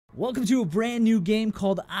Welcome to a brand new game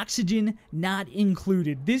called Oxygen Not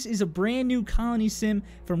Included. This is a brand new colony sim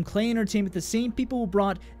from Clay Entertainment, the same people who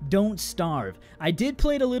brought Don't Starve. I did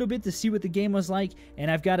play it a little bit to see what the game was like,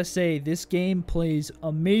 and I've got to say, this game plays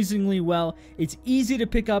amazingly well. It's easy to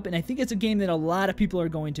pick up, and I think it's a game that a lot of people are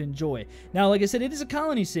going to enjoy. Now, like I said, it is a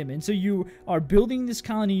colony sim, and so you are building this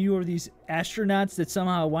colony. You are these astronauts that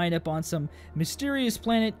somehow wind up on some mysterious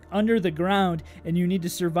planet under the ground, and you need to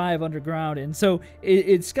survive underground, and so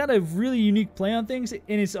it's got a really unique play on things, and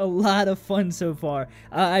it's a lot of fun so far.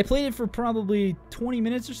 I played it for probably 20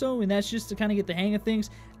 minutes or so, and that's just to kind of get the hang of things.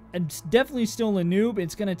 I'm definitely still a noob.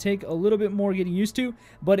 It's going to take a little bit more getting used to,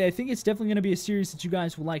 but I think it's definitely going to be a series that you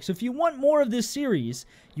guys will like. So if you want more of this series,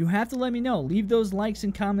 you have to let me know. Leave those likes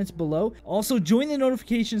and comments below. Also, join the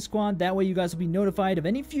notification squad. That way you guys will be notified of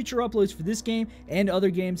any future uploads for this game and other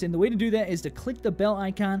games. And the way to do that is to click the bell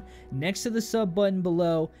icon next to the sub button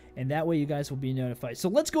below, and that way you guys will be notified. So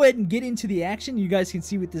let's go ahead and get into the action. You guys can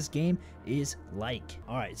see what this game is like.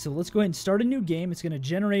 Alright, so let's go ahead and start a new game. It's going to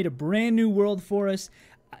generate a brand new world for us.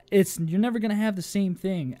 You're never going to have the same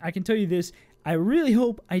thing. I can tell you this. I really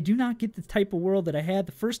hope I do not get the type of world that I had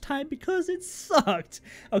the first time, because it sucked.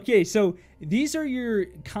 Okay, so these are your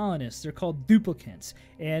colonists. They're called duplicates,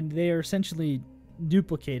 and they are essentially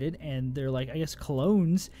duplicated, and they're like, I guess,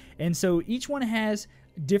 clones. And so each one has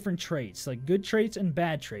different traits, like good traits and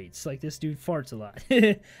bad traits. Like this dude farts a lot.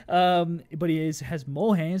 But he has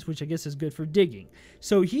mole hands, which I guess is good for digging.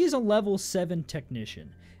 So he's a level 7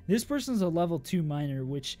 technician. This person's a level 2 miner,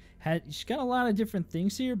 which she's got a lot of different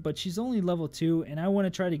things here, but she's only level 2, and I want to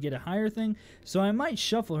try to get a higher thing, so I might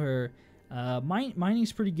shuffle her.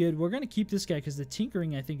 Mining's pretty good. We're going to keep this guy because the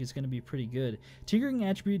tinkering, I think, is going to be pretty good. Tinkering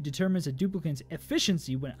attribute determines a duplicate's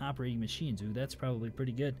efficiency when operating machines. Ooh, that's probably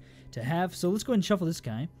pretty good to have. So let's go ahead and shuffle this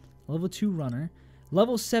guy. Level 2 runner.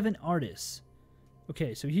 Level 7 artist.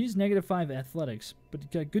 Okay, so he's -5 athletics,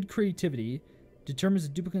 but got good creativity. Determines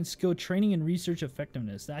the duplicate's skill, training, and research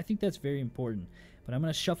effectiveness. I think that's very important. But I'm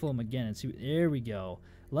going to shuffle him again and see. There we go.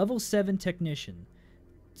 Level 7 technician.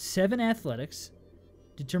 7 athletics.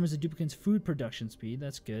 Determines the duplicate's food production speed.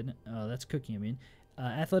 That's good. That's cooking, I mean.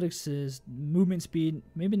 Athletics is movement speed.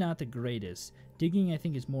 Maybe not the greatest. Digging, I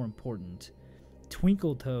think, is more important.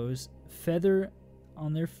 Twinkle toes. Feather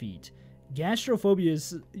on their feet. Gastrophobia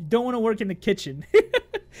is don't want to work in the kitchen.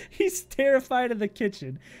 He's terrified of the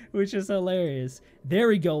kitchen, which is hilarious. There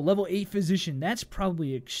we go. Level 8 physician. That's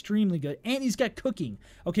probably extremely good. And he's got cooking.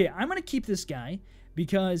 Okay, I'm going to keep this guy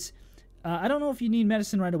because I don't know if you need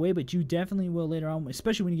medicine right away, but you definitely will later on,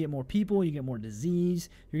 especially when you get more people, you get more disease.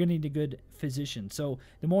 You're going to need a good physician. So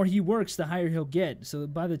the more he works, the higher he'll get. So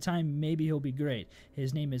by the time, maybe he'll be great.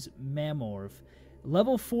 His name is Mamorv.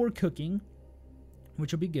 Level 4 cooking,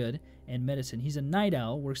 which will be good, and medicine. He's a night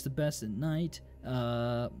owl, works the best at night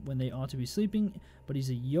when they ought to be sleeping, but he's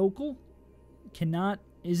a yokel,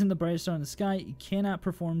 isn't the brightest star in the sky, he cannot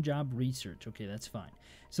perform job research. Okay, that's fine.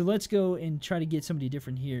 So let's go and try to get somebody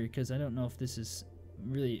different here, because I don't know if this is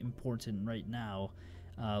really important right now.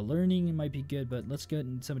 Learning might be good, but let's get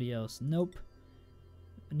somebody else. Nope.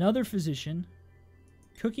 Another physician.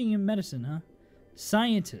 Cooking and medicine, huh?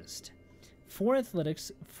 Scientist. 4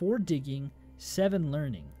 athletics, 4 digging, 7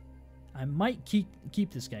 learning. I might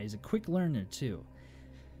keep this guy. He's a quick learner too.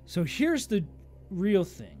 So here's the real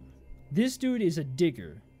thing. This dude is a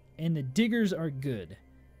digger, and the diggers are good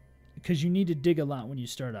because you need to dig a lot when you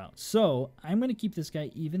start out. So I'm going to keep this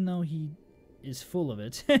guy even though he is full of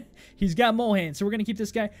it. He's got mole hands, so we're going to keep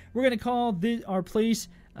this guy. We're going to call our place,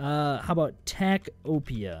 how about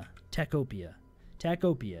Takopia?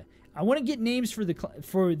 Takopia. I want to get names for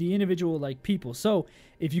the individual like people. So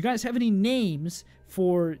if you guys have any names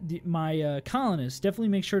for my colonists, definitely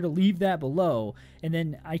make sure to leave that below. And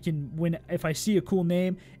then I can, if I see a cool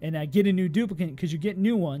name and I get a new duplicate, because you get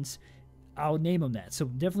new ones, I'll name them that. So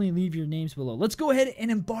definitely leave your names below. Let's go ahead and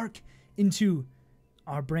embark into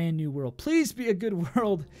our brand new world. Please be a good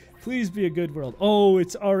world. Please be a good world. Oh,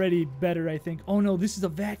 it's already better, I think. Oh no, this is a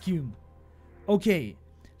vacuum. Okay.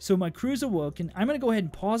 So my crew's awoken. I'm going to go ahead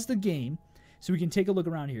and pause the game so we can take a look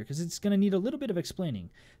around here, because it's going to need a little bit of explaining.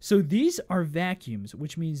 So these are vacuums,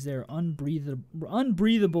 which means they're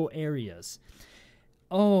unbreathable areas.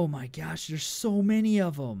 Oh my gosh, there's so many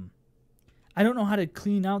of them. I don't know how to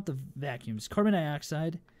clean out the vacuums. Carbon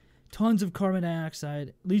dioxide, tons of carbon dioxide.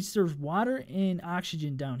 At least there's water and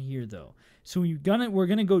oxygen down here though. So we're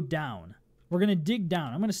going to go down. We're going to dig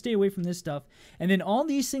down. I'm going to stay away from this stuff. And then all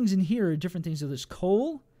these things in here are different things. So there's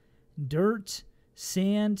coal, dirt,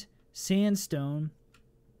 sand, sandstone.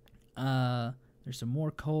 There's some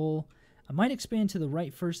more coal. I might expand to the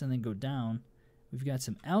right first and then go down. We've got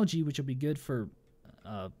some algae, which will be good for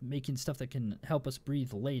making stuff that can help us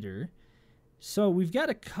breathe later. So we've got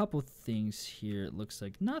a couple things here, it looks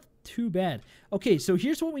like. Not too bad. Okay, so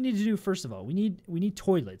here's what we need to do first of all. We need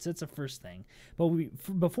toilets. That's the first thing. But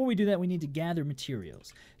before we do that, we need to gather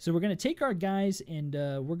materials. So we're going to take our guys and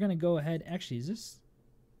we're going to go ahead. Actually, this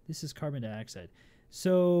is carbon dioxide.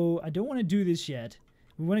 So I don't want to do this yet.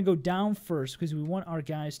 We want to go down first because we want our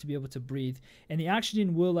guys to be able to breathe. And the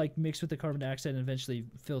oxygen will like mix with the carbon dioxide and eventually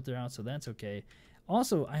filter out, so that's okay.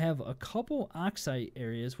 Also, I have a couple oxide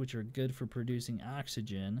areas which are good for producing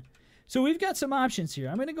oxygen. So we've got some options here.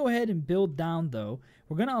 I'm going to go ahead and build down, though.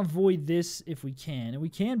 We're going to avoid this if we can, and we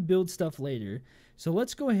can build stuff later. So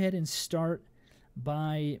let's go ahead and start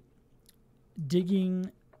by digging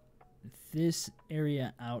this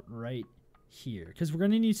area out right here, because we're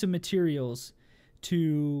going to need some materials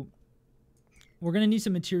to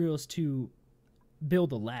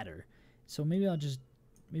build a ladder. So maybe I'll just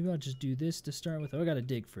do this to start with. Oh, I gotta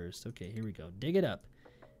dig first. Okay, here we go. Dig it up.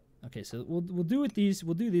 Okay, so we'll do with these.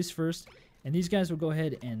 We'll do these first, and these guys will go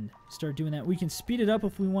ahead and start doing that. We can speed it up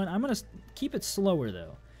if we want. I'm gonna keep it slower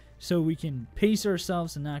though, so we can pace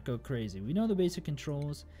ourselves and not go crazy. We know the basic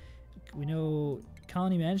controls. We know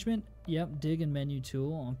colony management. Yep, dig and menu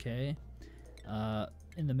tool. Okay,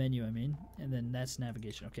 in the menu, I mean, and then that's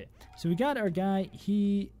navigation. Okay, so we got our guy.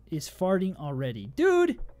 He is farting already,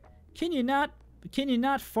 dude. Can you not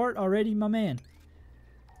fart already, my man?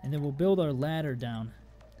 And then we'll build our ladder down,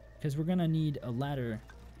 because we're gonna need a ladder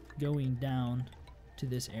going down to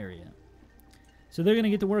this area. So they're gonna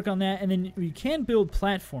get to work on that, and then we can build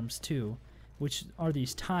platforms too, which are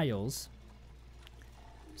these tiles.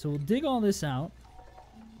 So we'll dig all this out,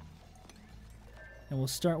 and we'll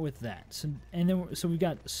start with that. So we've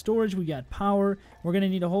got storage, we got power. We're gonna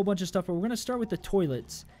need a whole bunch of stuff, but we're gonna start with the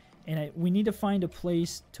toilets. And we need to find a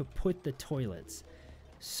place to put the toilets.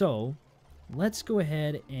 So let's go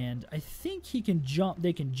ahead, and I think they can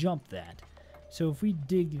jump that. So if we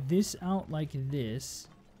dig this out like this,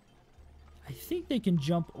 I think they can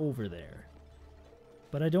jump over there.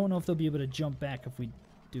 But I don't know if they'll be able to jump back if we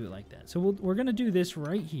do it like that. So we're going to do this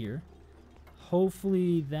right here.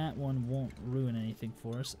 Hopefully that one won't ruin anything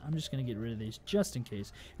for us. I'm just going to get rid of these just in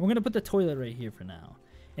case. And we're going to put the toilet right here for now.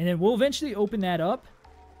 And then we'll eventually open that up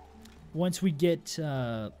once we get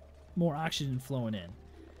more oxygen flowing in.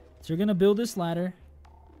 So we're gonna build this ladder,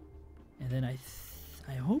 and then I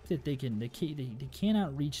hope that they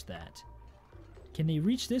cannot reach that. Can they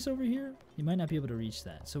reach this over here? They might not be able to reach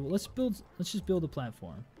that. So let's just build a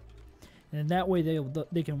platform, and that way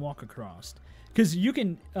they can walk across. Because you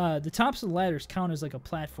can the tops of the ladders count as like a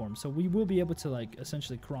platform, so we will be able to like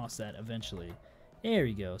essentially cross that eventually. There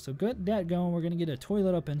we go. So get that going. We're gonna get a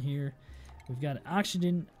toilet up in here. We've got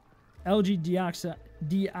oxygen. LG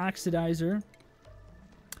deoxidizer.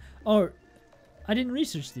 Oh, I didn't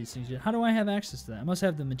research these things yet. How do I have access to that? I must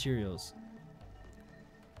have the materials.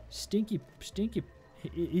 Stinky.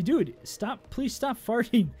 Dude, stop. Please stop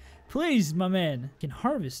farting. Please, my man. Can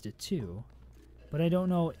harvest it too. But I don't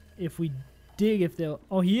know if we dig if they'll...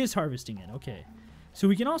 Oh, he is harvesting it. Okay. So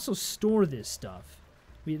we can also store this stuff.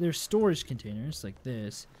 There's storage containers like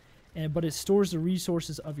this. But it stores the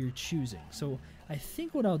resources of your choosing. So I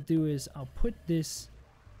think what I'll do is I'll put this...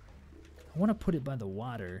 I want to put it by the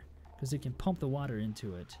water, because it can pump the water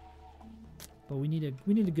into it. But we need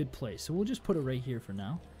a good place. So we'll just put it right here for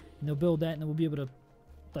now. And they'll build that, and then we'll be able to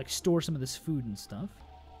like store some of this food and stuff.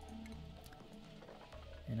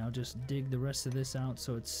 And I'll just dig the rest of this out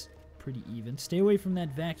so it's pretty even. Stay away from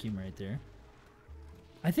that vacuum right there.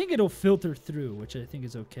 I think it'll filter through, which I think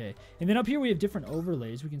is okay. And then up here we have different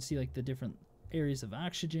overlays. We can see like the different areas of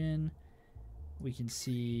oxygen. We can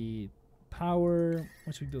see power.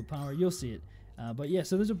 Once we build power, you'll see it. But yeah,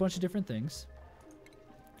 so there's a bunch of different things.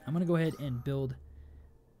 I'm going to go ahead and build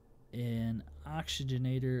an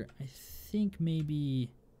oxygenator. I think maybe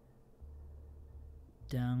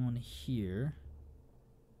down here.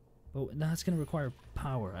 Oh, that's going to require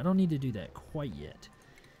power. I don't need to do that quite yet.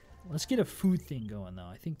 Let's get a food thing going, though.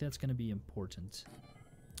 I think that's going to be important.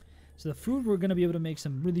 So the food, we're going to be able to make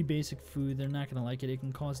some really basic food. They're not going to like it. It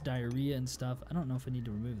can cause diarrhea and stuff. I don't know if I need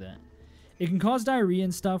to remove that. It can cause diarrhea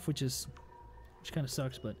and stuff, which kind of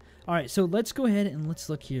sucks. But all right, so let's go ahead and let's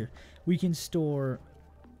look here. We can store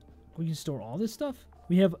all this stuff.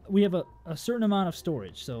 We have a certain amount of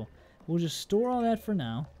storage, so we'll just store all that for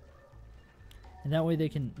now. And that way they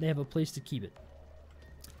have a place to keep it.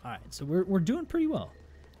 All right, so we're doing pretty well.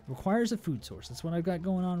 Requires a food source. That's what I've got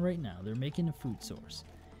going on right now. They're making a food source.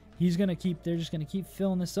 They're just gonna keep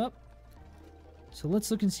filling this up. So let's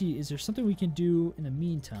look and see, is there something we can do in the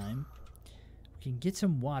meantime? We can get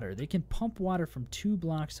some water. They can pump water from 2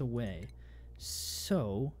 blocks away.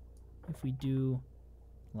 So, if we do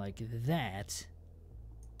like that,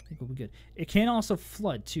 I think we'll be good. It can also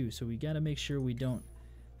flood too, so we got to make sure we don't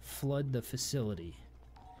flood the facility.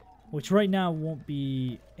 Which right now won't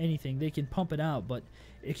be anything. They can pump it out, but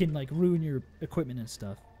it can like ruin your equipment and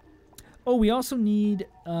stuff. Oh, we also need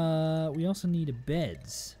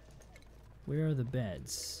beds. Where are the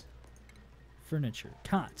beds? Furniture,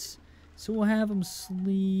 cots. So we'll have them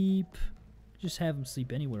sleep. Just have them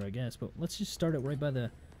sleep anywhere, I guess. But let's just start it right by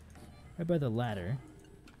the ladder.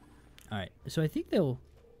 All right. So I think will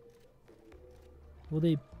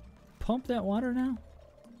they pump that water now?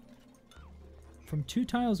 From 2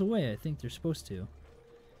 tiles away, I think they're supposed to.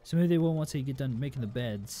 So maybe they will once they get done making the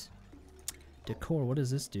beds. Decor, what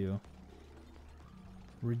does this do?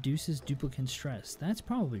 Reduces duplicate stress. That's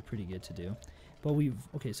probably pretty good to do. But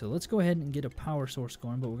okay, so let's go ahead and get a power source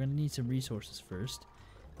going, but we're going to need some resources first.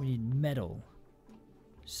 We need metal.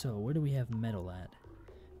 So where do we have metal at?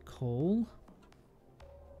 Coal.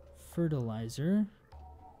 Fertilizer.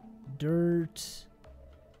 Dirt.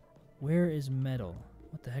 Where is metal?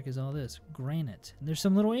 What the heck is all this? Granite. And there's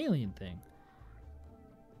some little alien thing.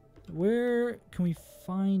 Where can we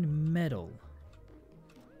find metal?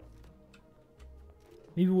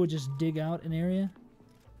 Maybe we'll just dig out an area.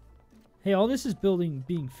 Hey, all this is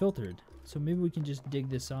being filtered. So maybe we can just dig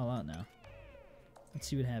this all out now. Let's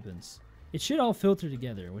see what happens. It should all filter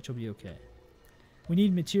together, which will be okay. We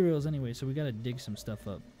need materials anyway, so we gotta dig some stuff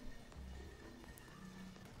up.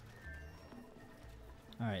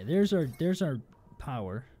 Alright, there's our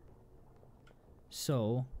power.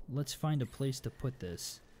 So let's find a place to put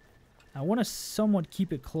this. I want to somewhat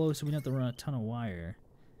keep it close so we don't have to run a ton of wire.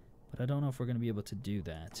 But I don't know if we're going to be able to do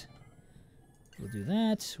that. We'll do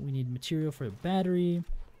that. We need material for a battery.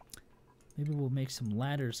 Maybe we'll make some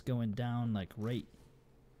ladders going down like right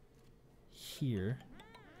here.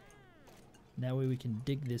 That way we can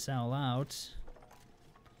dig this all out.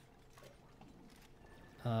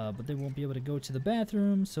 But they won't be able to go to the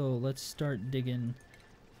bathroom, so let's start digging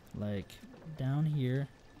like down here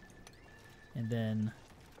and then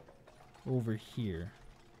over here.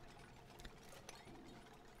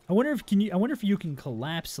 I wonder if you can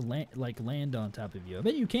collapse land on top of you. I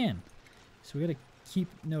bet you can. So we gotta keep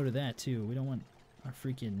note of that too. We don't want our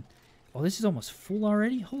freaking... Oh, this is almost full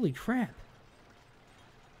already? Holy crap.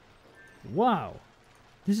 Wow.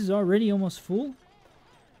 This is already almost full?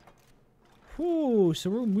 Whew, so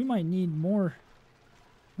we might need more.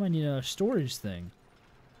 We might need a storage thing.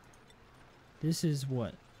 This is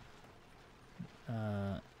what?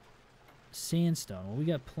 Sandstone. Well, we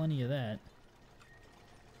got plenty of that.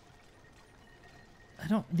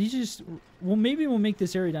 Well, maybe we'll make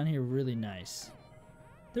this area down here really nice.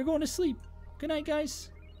 They're going to sleep. Good night, guys.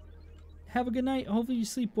 Have a good night. Hopefully you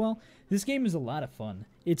sleep well. This game is a lot of fun.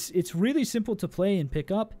 It's really simple to play and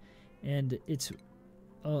pick up, and it's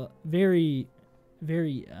very,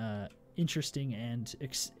 very interesting and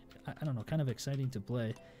I don't know, kind of exciting to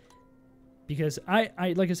play. Because like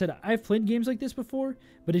I said, I've played games like this before,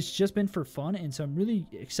 but it's just been for fun, and so I'm really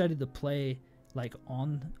excited to play like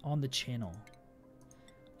on the channel.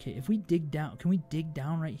 Okay, if we dig down, can we dig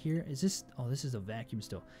down right here? Is this... Oh, this is a vacuum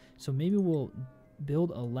still. So maybe we'll build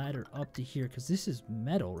a ladder up to here, because this is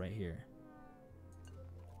metal right here.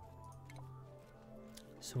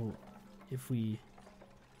 So if we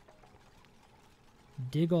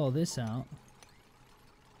dig all this out,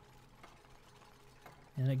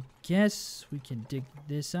 and I guess we can dig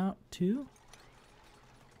this out too.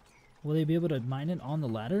 Will they be able to mine it on the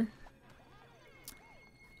ladder?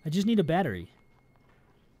 I just need a battery.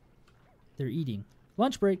 They're eating.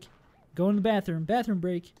 Lunch break. Go in the bathroom. Bathroom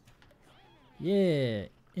break. Yeah.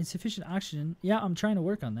 Insufficient oxygen. Yeah, I'm trying to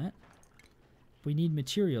work on that. We need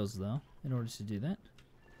materials, though, in order to do that.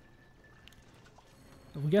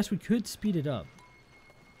 But we guess we could speed it up.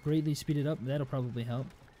 Greatly speed it up. That'll probably help.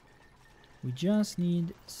 We just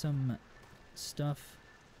need some stuff.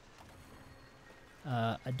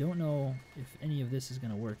 I don't know if any of this is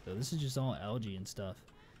going to work, though. This is just all algae and stuff.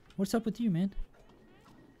 What's up with you, man?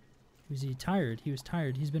 Was he tired? He was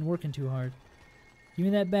tired. He's been working too hard. Give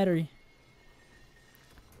me that battery.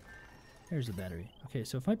 There's the battery. Okay,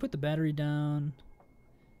 so if I put the battery down...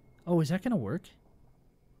 Oh, is that going to work?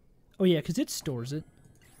 Oh, yeah, because it stores it.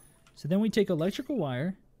 So then we take electrical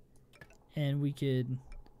wire, and we could...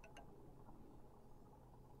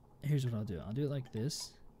 Here's what I'll do. I'll do it like this.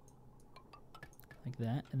 Like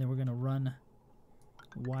that. And then we're going to run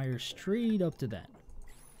wire straight up to that.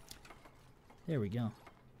 There we go.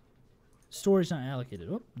 Storage not allocated.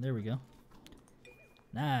 Oh, there we go.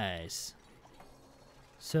 Nice.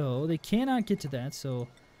 So they cannot get to that, so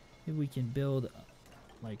maybe we can build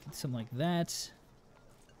like something like that.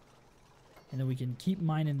 And then we can keep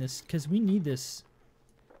mining this, because we need this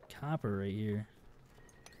copper right here.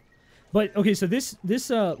 But, okay, so this,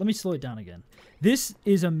 let me slow it down again. This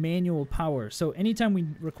is a manual power. So anytime we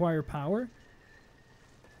require power...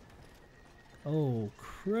 Oh,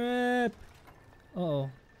 crap.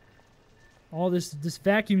 Uh-oh. All this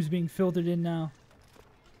vacuum's being filtered in now.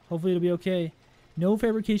 Hopefully it'll be okay. No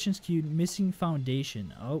fabrications queued. Missing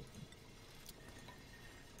foundation. Oh.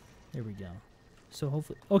 There we go. So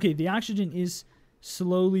hopefully... Okay, the oxygen is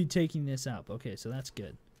slowly taking this up. Okay, so that's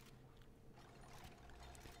good.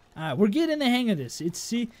 Alright, we're getting the hang of this.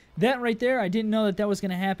 See, that right there, I didn't know that was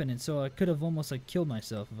going to happen, and so I could have almost, like, killed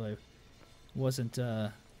myself if I wasn't,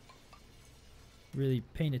 really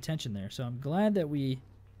paying attention there. So I'm glad that we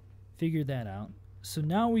figured that out. So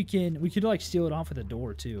now we could, like, steal it off of the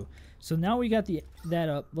door, too. So now we got that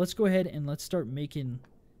up. Let's go ahead and let's start making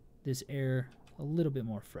this air a little bit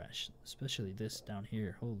more fresh, especially this down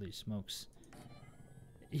here. Holy smokes.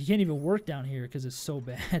 You can't even work down here because it's so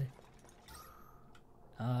bad.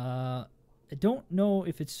 I don't know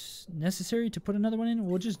if it's necessary to put another one in.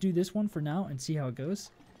 We'll just do this one for now and see how it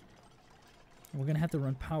goes. We're going to have to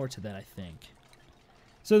run power to that, I think.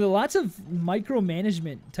 So there are lots of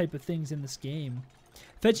micromanagement type of things in this game.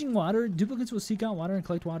 Fetching water. Duplicates will seek out water and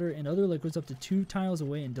collect water and other liquids up to 2 tiles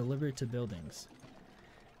away and deliver it to buildings.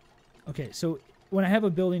 Okay, so when I have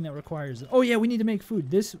a building that requires... Oh, yeah, we need to make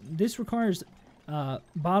food. This requires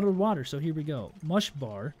bottled water. So here we go. Mush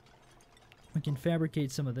bar. We can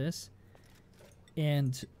fabricate some of this.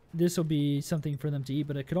 And this will be something for them to eat,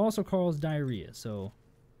 but it could also cause diarrhea, so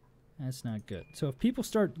that's not good. So if people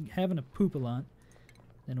start having to poop a lot,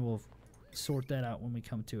 then we'll sort that out when we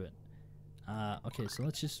come to it. Okay, so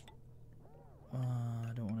let's just...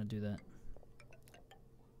 I don't want to do that.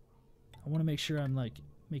 I want to make sure I'm, like,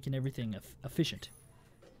 making everything efficient.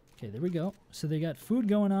 Okay, there we go. So they got food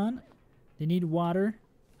going on. They need water.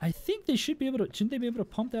 I think they should be able to... Shouldn't they be able to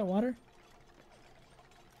pump that water?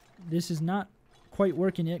 This is not quite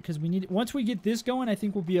working yet because we need... Once we get this going, I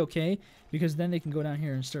think we'll be okay, because then they can go down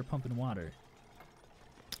here and start pumping water.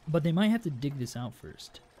 But they might have to dig this out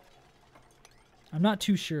first. I'm not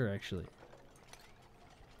too sure, actually.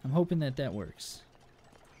 I'm hoping that works.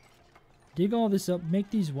 Dig all this up. Make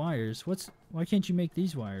these wires. Why can't you make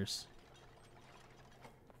these wires?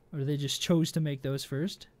 Or they just chose to make those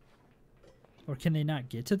first? Or can they not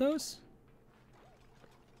get to those?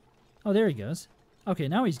 Oh, there he goes. Okay,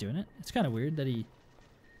 now he's doing it. It's kind of weird that he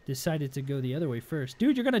decided to go the other way first.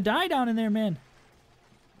 Dude, you're going to die down in there, man.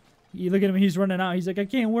 You look at him, he's running out. He's like, I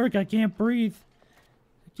can't work. I can't breathe.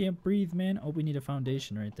 I can't breathe, man. Oh, we need a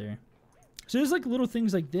foundation right there. So there's like little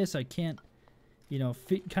things like this I can't, you know,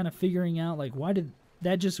 kind of figuring out, like, why did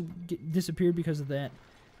that just disappear because of that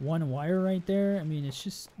one wire right there? I mean, it's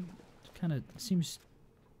just kind of seems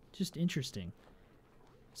just interesting.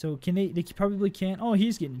 So can they probably can't. Oh,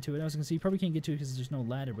 he's getting to it. I was going to say he probably can't get to it because there's no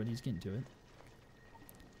ladder, but he's getting to it.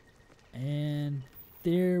 And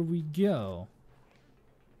there we go.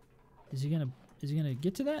 Is he gonna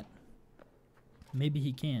get to that? Maybe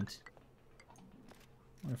he can't.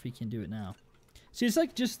 I wonder if he can do it now. See, it's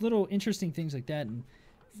like just little interesting things like that, and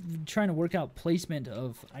trying to work out placement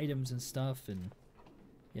of items and stuff, and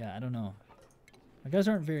yeah, I don't know. My guys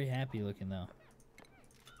aren't very happy looking though.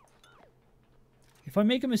 If I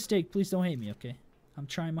make a mistake, please don't hate me, okay? I'm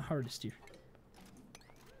trying my hardest here.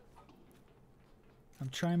 I'm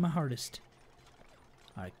trying my hardest.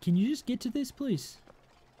 Alright, can you just get to this, please?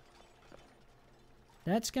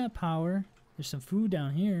 That's got power. There's some food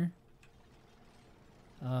down here.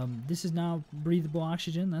 This is now breathable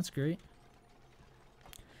oxygen. That's great.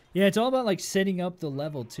 Yeah, it's all about, like, setting up the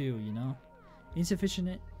level, too, you know?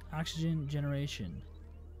 Insufficient oxygen generation.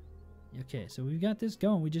 Okay, so we've got this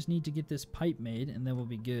going. We just need to get this pipe made, and then we'll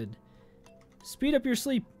be good. Speed up your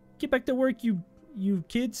sleep. Get back to work, you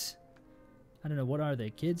kids. I don't know, what are they,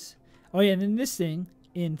 kids? Oh, yeah, and then this thing,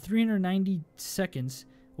 in 390 seconds,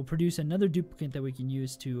 will produce another duplicate that we can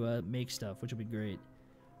use to make stuff, which will be great.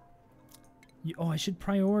 Oh, I should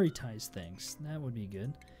prioritize things. That would be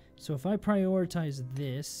good. So if I prioritize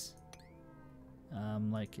this,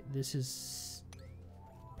 like, this is...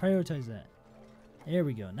 Prioritize that. There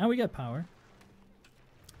we go. Now we got power.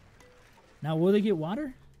 Now, will they get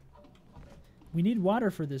water? We need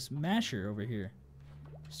water for this masher over here.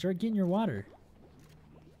 Start getting your water.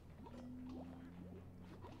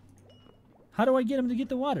 How do I get them to get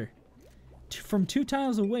the water? From 2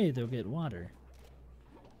 tiles away, they'll get water.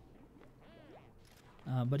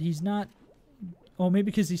 But he's not... Oh, maybe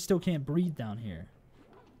because he still can't breathe down here.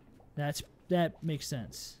 That makes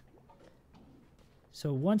sense.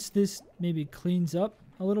 So once this maybe cleans up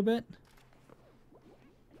a little bit.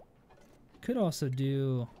 Could also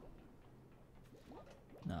do...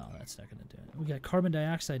 No, that's not going to do it. We got carbon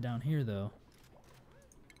dioxide down here, though.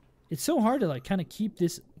 It's so hard to, like, kind of keep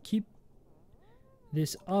this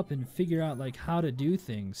up and figure out, like, how to do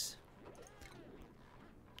things.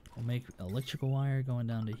 We'll make electrical wire going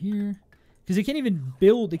down to here. Because they can't even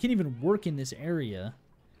build, they can't even work in this area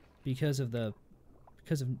because of the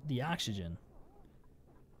oxygen.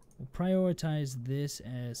 We'll prioritize this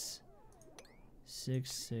as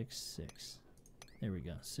 666. There we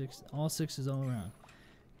go. All sixes all around.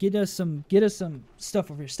 Get us some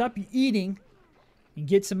stuff over here. Stop eating and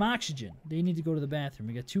get some oxygen. They need to go to the bathroom.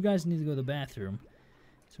 We got 2 guys that need to go to the bathroom.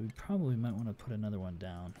 So we probably might want to put another one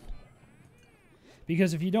down.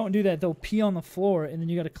 Because if you don't do that, they'll pee on the floor, and then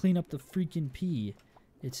you got to clean up the freaking pee.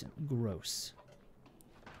 It's gross.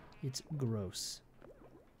 It's gross.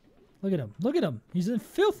 Look at him. Look at him. He's a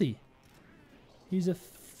filthy. He's a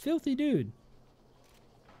filthy dude.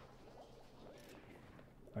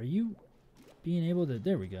 Are you being able to...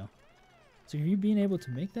 There we go. So are you being able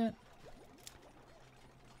to make that?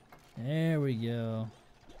 There we go.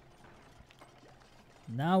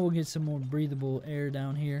 Now we'll get some more breathable air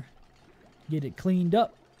down here. Get it cleaned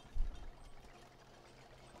up.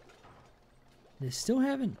 They still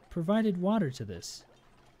haven't provided water to this.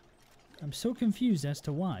 I'm so confused as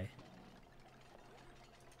to why.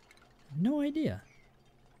 No idea.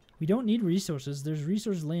 We don't need resources. There's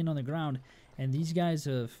resources laying on the ground, and these guys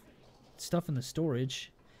have stuff in the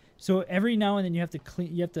storage. So every now and then you have to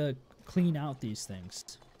clean out these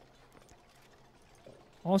things.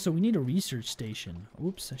 Also, we need a research station.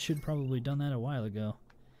 Oops, I should have probably done that a while ago.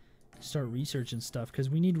 Start researching stuff, because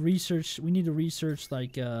we need research. We need to research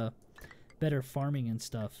like better farming and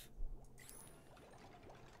stuff.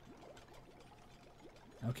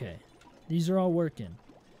 Okay, these are all working.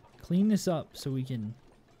 Clean this up so we can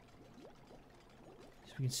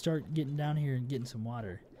start getting down here and getting some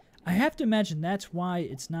water. I have to imagine that's why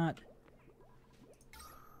it's not.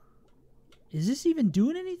 Is this even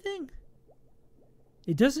doing anything?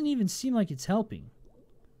 It doesn't even seem like it's helping.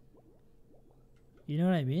 You know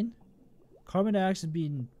what I mean? Carbon dioxide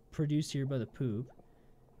being produced here by the poop.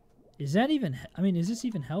 Is that even... I mean, is this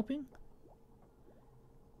even helping?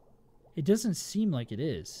 It doesn't seem like it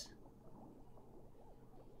is.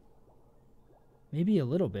 Maybe a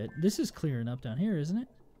little bit. This is clearing up down here, isn't it?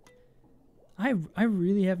 I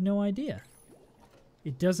really have no idea.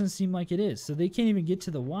 It doesn't seem like it is. So they can't even get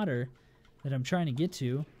to the water that I'm trying to get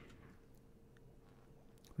to.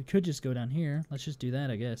 We could just go down here. Let's just do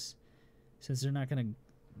that, I guess. Since they're not gonna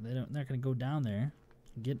go down there.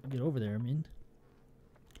 Get over there, I mean.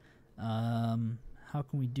 How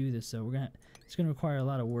can we do this though? It's gonna require a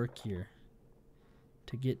lot of work here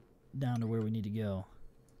to get down to where we need to go.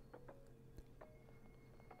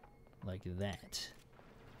 Like that.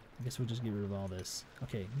 I guess we'll just get rid of all this.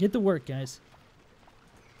 Okay, get to work, guys.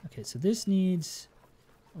 Okay, so this needs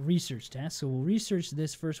a research task. So we'll research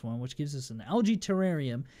this first one, which gives us an algae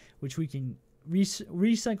terrarium, which we can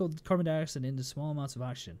recycle carbon dioxide into small amounts of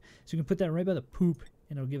oxygen. So we can put that right by the poop,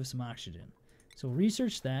 and it'll give us some oxygen. So we'll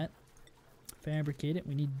research that. Fabricate it.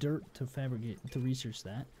 We need dirt to research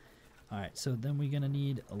that. Alright, so then we're going to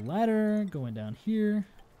need a ladder going down here.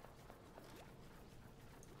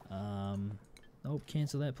 Nope,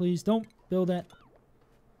 cancel that, please. Don't build that.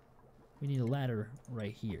 We need a ladder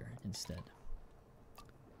right here instead.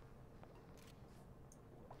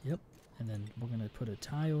 Yep, and then we're going to put a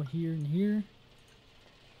tile here and here.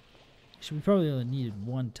 Actually, we probably only needed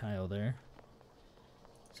one tile there.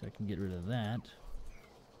 So I can get rid of that.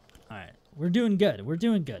 Alright, we're doing good. We're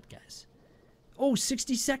doing good, guys. Oh,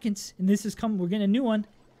 60 seconds. And this is coming. We're getting a new one.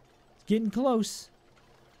 It's getting close.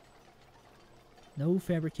 No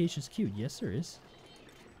fabrications queued. Yes, there is.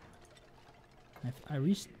 I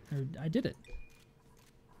did it.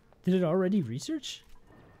 Did it already research?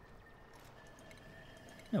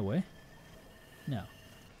 No way. No.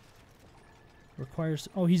 Requires...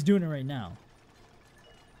 Oh, he's doing it right now.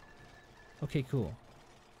 Okay, cool.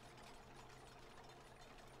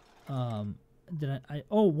 Did I...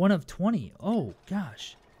 Oh, 1 of 20. Oh,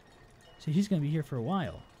 gosh. So he's going to be here for a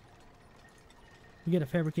while. We got to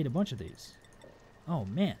fabricate a bunch of these. Oh,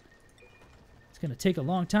 man. It's going to take a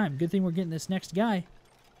long time. Good thing we're getting this next guy.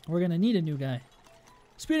 We're going to need a new guy.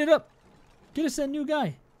 Speed it up. Get us that new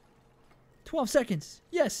guy. 12 seconds.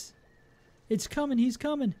 Yes. It's coming. He's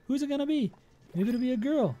coming. Who's it going to be? Maybe it'll be a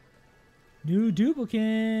girl. New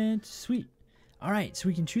duplicate. Sweet. All right. So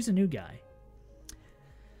we can choose a new guy.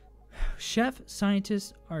 Chef,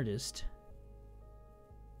 scientist, artist.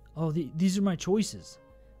 Oh, these are my choices.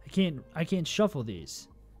 I can't shuffle these.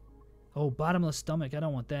 Oh, bottomless stomach. I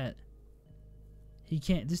don't want that. He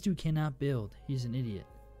can't. This dude cannot build. He's an idiot.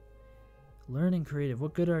 Learn and creative.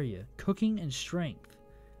 What good are you? Cooking and strength.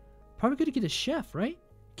 Probably good to get a chef, right?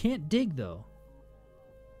 Can't dig, though.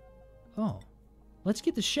 Oh. Let's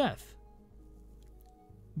get the chef.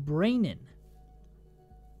 Brainin.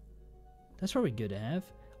 That's probably good to have.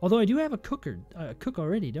 Although I do have a cook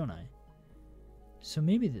already, don't I? So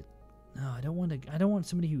maybe the... No, I don't want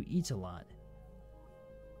somebody who eats a lot.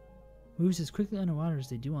 Moves as quickly underwater as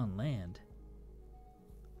they do on land.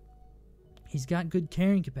 He's got good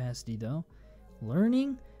carrying capacity, though.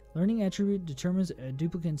 Learning attribute determines a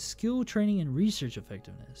duplicant's skill, training, and research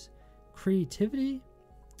effectiveness. Creativity?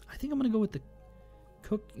 I think I'm going to go with the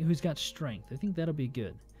cook who's got strength. I think that'll be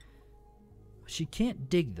good. She can't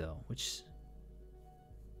dig, though, but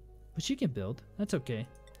she can build. That's okay.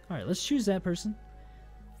 Alright, let's choose that person.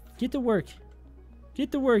 Get to work.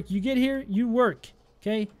 Get to work. You get here, you work.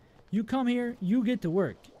 Okay? You come here, you get to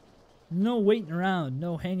work. No waiting around,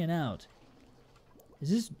 no hanging out.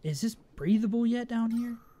 Is this breathable yet down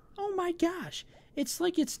here? Oh my gosh. It's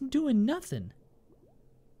like it's doing nothing.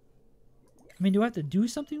 I mean, do I have to do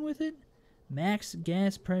something with it? Max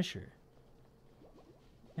gas pressure.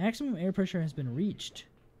 Maximum air pressure has been reached.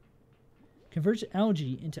 Converts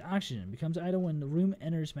algae into oxygen. Becomes idle when the room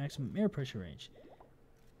enters maximum air pressure range.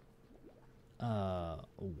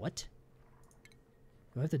 What?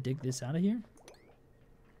 Do I have to dig this out of here?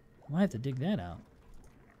 I might have to dig that out.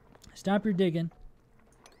 Stop your digging.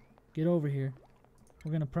 Get over here.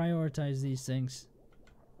 We're going to prioritize these things.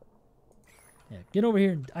 Yeah, get over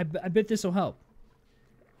here. I bet this will help.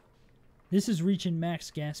 This is reaching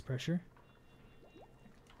max gas pressure.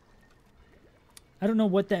 I don't know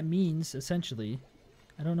what that means, essentially.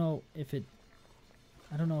 I don't know if this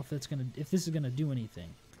is gonna do anything.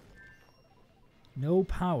 No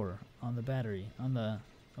power on the battery.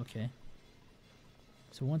 Okay.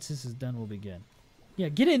 So once this is done, we'll be good. Yeah,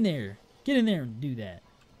 get in there. Get in there and do that.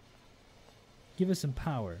 Give us some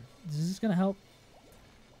power. Is this gonna help?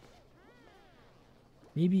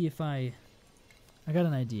 Maybe if I got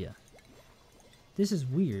an idea. This is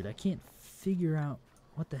weird. I can't figure out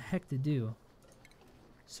what the heck to do.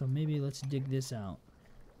 So maybe let's dig this out.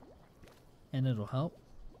 And it'll help.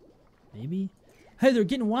 Maybe. Hey, they're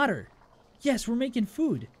getting water. Yes, we're making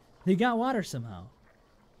food. They got water somehow.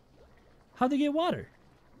 How'd they get water?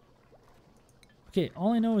 Okay,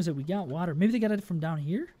 all I know is that we got water. Maybe they got it from down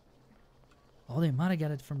here? Oh, they might have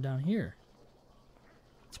got it from down here.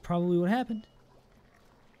 That's probably what happened.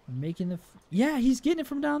 We're making the... Yeah, he's getting it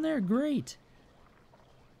from down there. Great.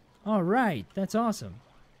 All right. That's awesome.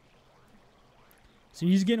 So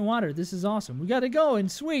he's getting water. This is awesome. We got it going.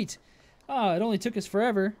 Sweet. Oh, it only took us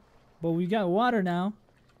forever. But we got water now.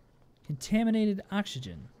 Contaminated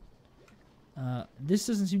oxygen. This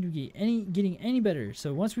doesn't seem to be getting any better.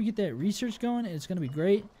 So once we get that research going, it's going to be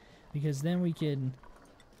great. Because then we can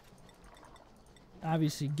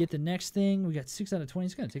obviously get the next thing. We got 6 out of 20.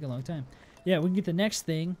 It's going to take a long time. Yeah, we can get the next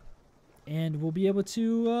thing. And we'll be able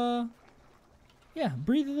to, yeah,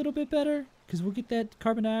 breathe a little bit better. Because we'll get that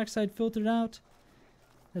carbon dioxide filtered out.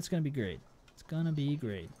 That's going to be great. It's going to be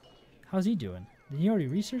great. How's he doing? Did he already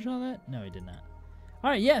research all that? No, he did not.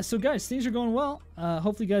 Alright, yeah, so guys, things are going well.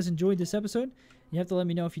 Hopefully you guys enjoyed this episode. You have to let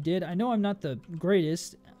me know if you did. I know I'm not the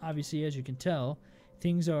greatest, obviously, as you can tell.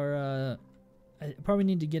 Things are, I probably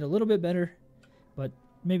need to get a little bit better. But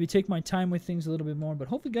maybe take my time with things a little bit more. But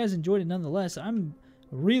hopefully you guys enjoyed it nonetheless. I'm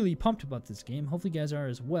really pumped about this game. Hopefully you guys are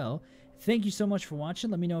as well. Thank you so much for watching.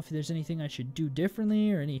 Let me know if there's anything I should do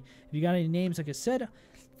differently or if you got any names, like I said.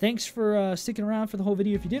 Thanks for sticking around for the whole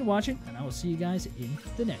video if you did watch it, and I will see you guys in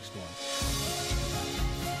the next one.